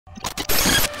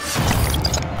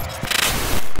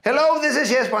is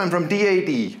Jesper, I'm from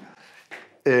DAD.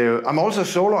 I'm also a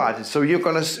solo artist, so you're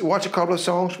gonna watch a couple of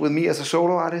songs with me as a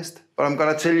solo artist. But I'm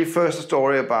gonna tell you first a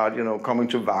story about coming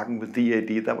to Wacken with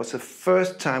DAD. That was the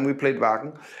first time we played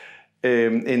Wacken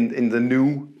in the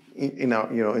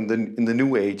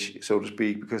new age, so to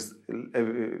speak, because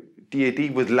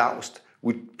DAD with Laust,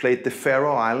 we played the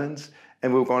Faroe Islands,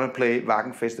 and we were gonna play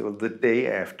Wacken Festival the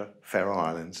day after Faroe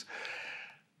Islands.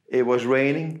 It was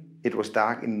raining. It was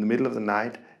dark in the middle of the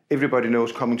night. Everybody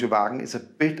knows coming to Wacken is a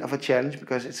bit of a challenge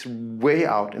because it's way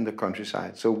out in the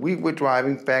countryside. So we were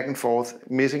driving back and forth,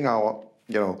 missing our,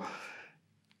 in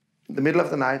the middle of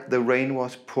the night, the rain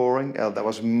was pouring. There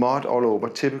was mud all over,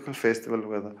 typical festival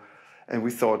weather. And we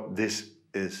thought, this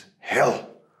is hell.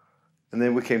 And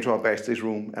then we came to our backstage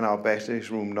room, and our backstage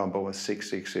room number was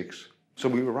 666. So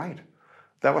we were right.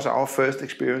 That was our first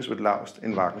experience with Laust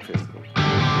in Wacken Festival.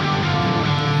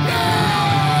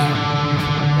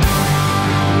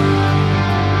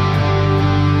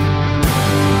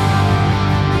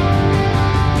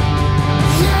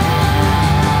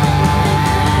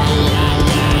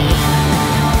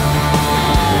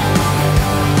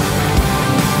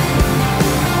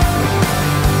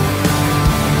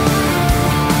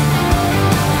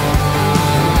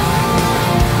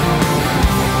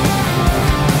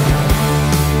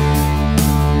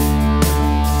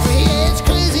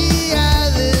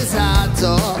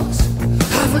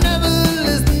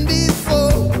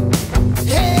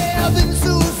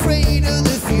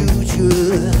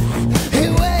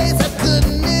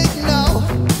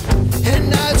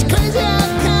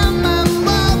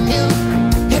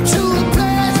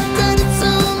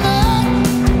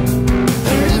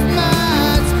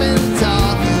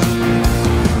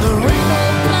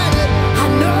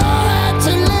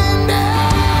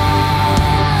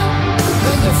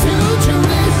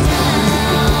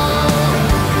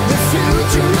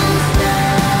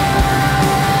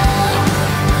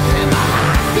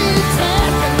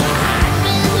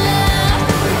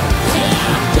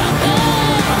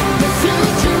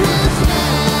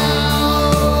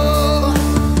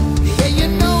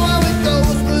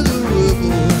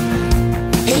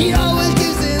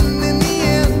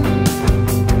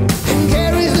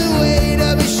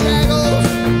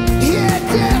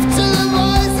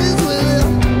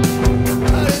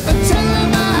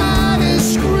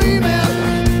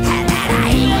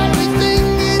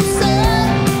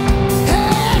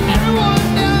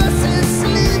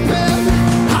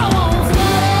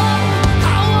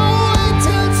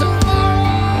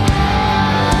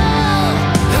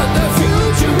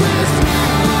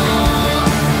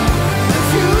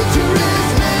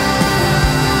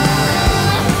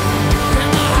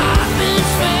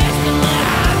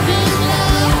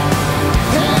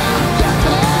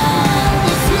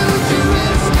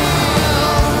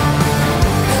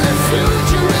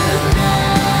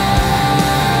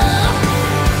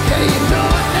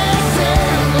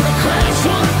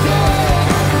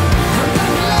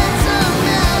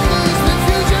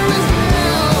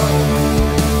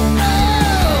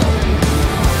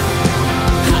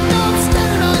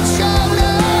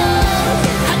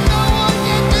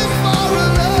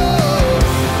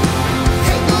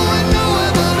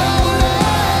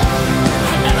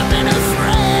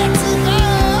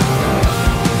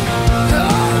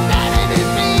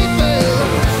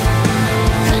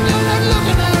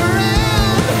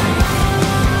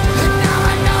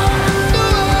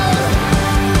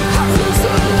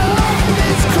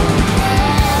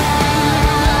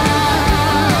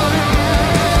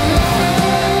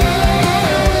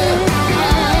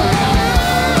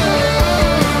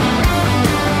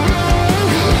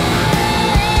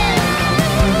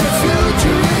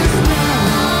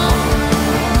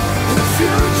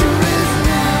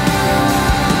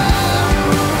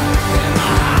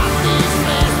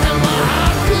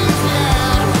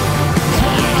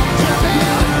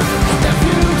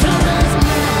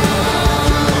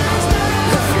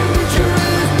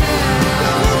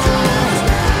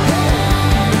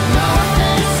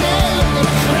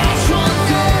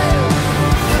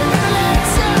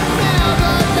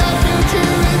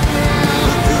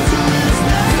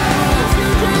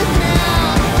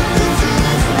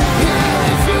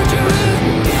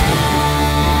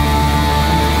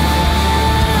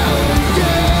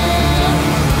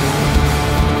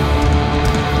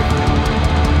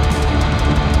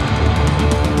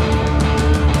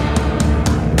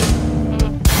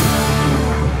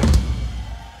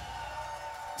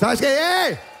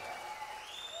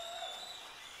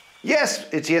 Yes,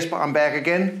 it's Jesper, I'm back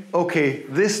again. Okay,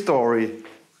 this story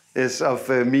is of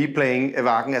me playing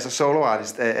Wacken as a solo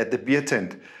artist at the beer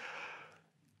tent.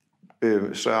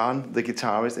 Søren, the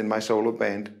guitarist in my solo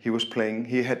band,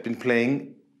 he had been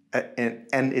playing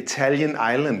an Italian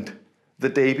island the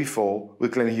day before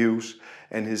with Glenn Hughes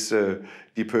and his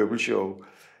Deep Purple show.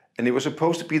 And he was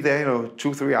supposed to be there,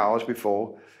 2-3 hours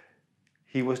before.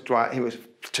 He was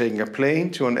taking a plane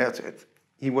to an airport.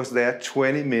 He was there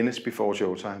 20 minutes before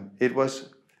showtime.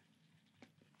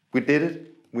 We did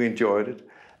it, we enjoyed it,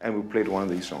 and we played one of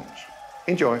these songs.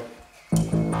 Enjoy.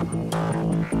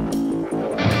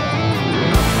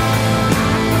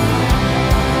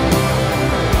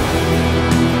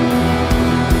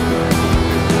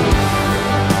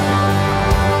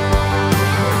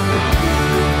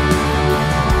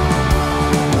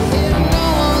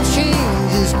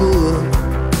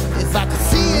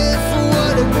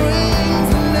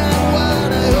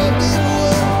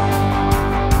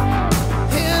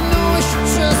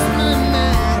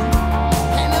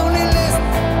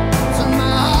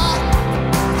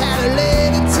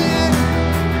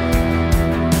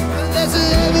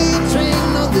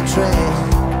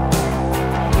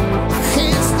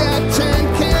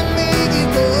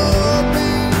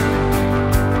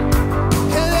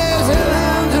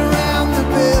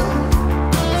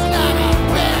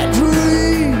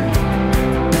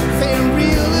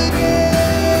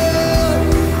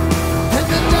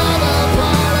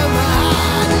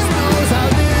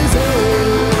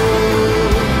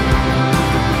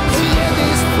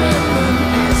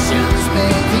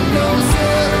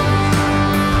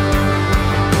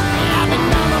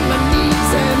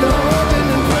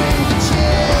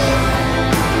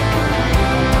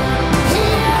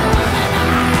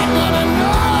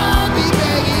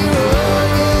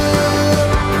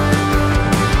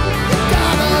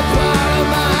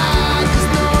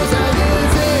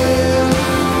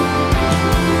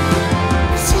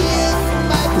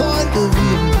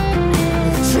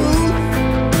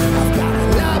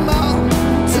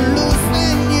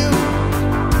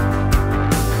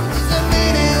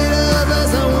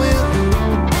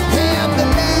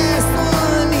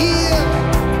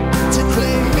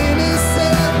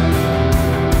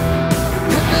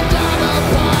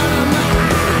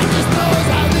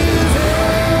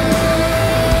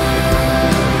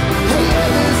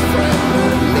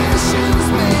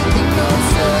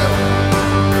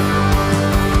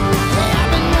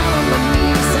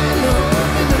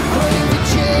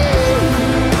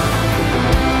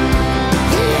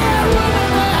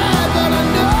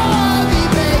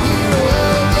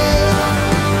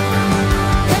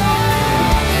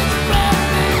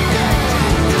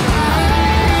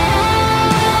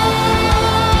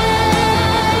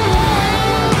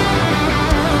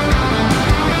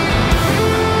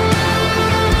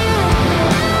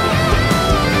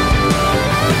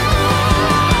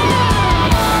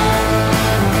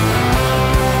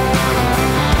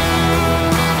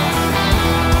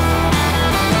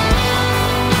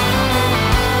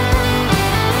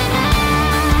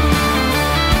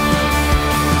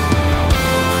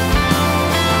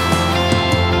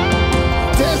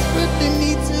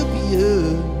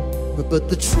 But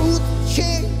the truth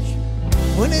changed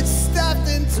when it stopped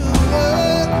into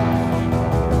word.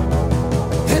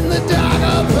 And the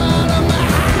darker part of my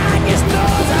heart just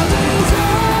knows how this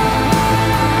ends.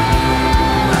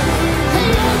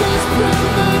 Hey, all those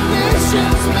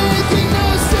premonitions making no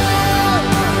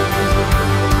sense.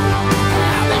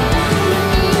 I've been on my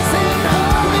knees and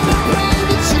hoping to break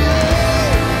the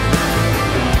chain.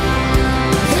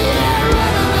 Yeah,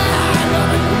 running my heart,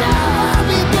 but now I'll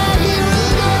be back here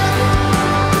again.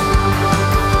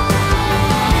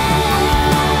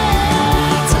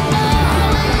 Tonight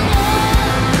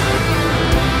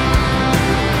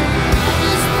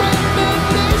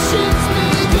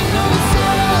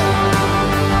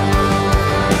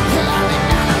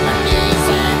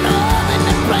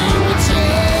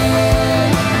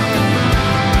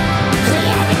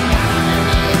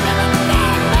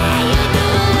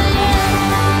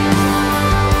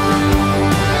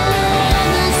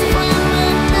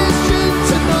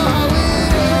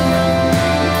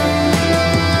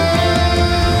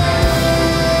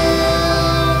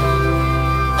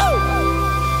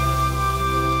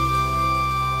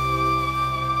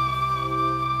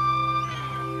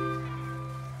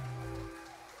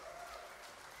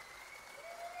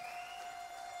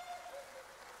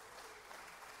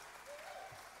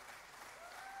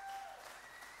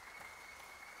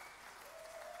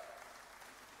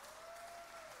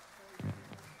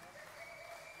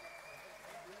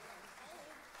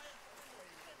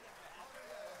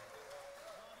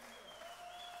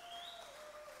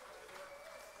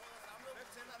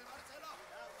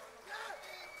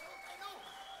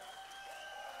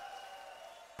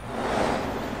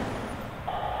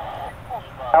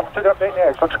Took update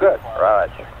next. Looks good.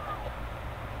 Roger.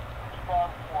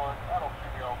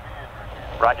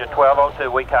 Roger, 1202,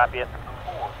 we copy it.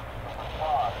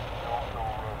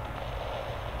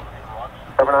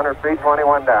 700 feet,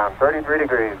 21 down, 33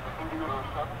 degrees.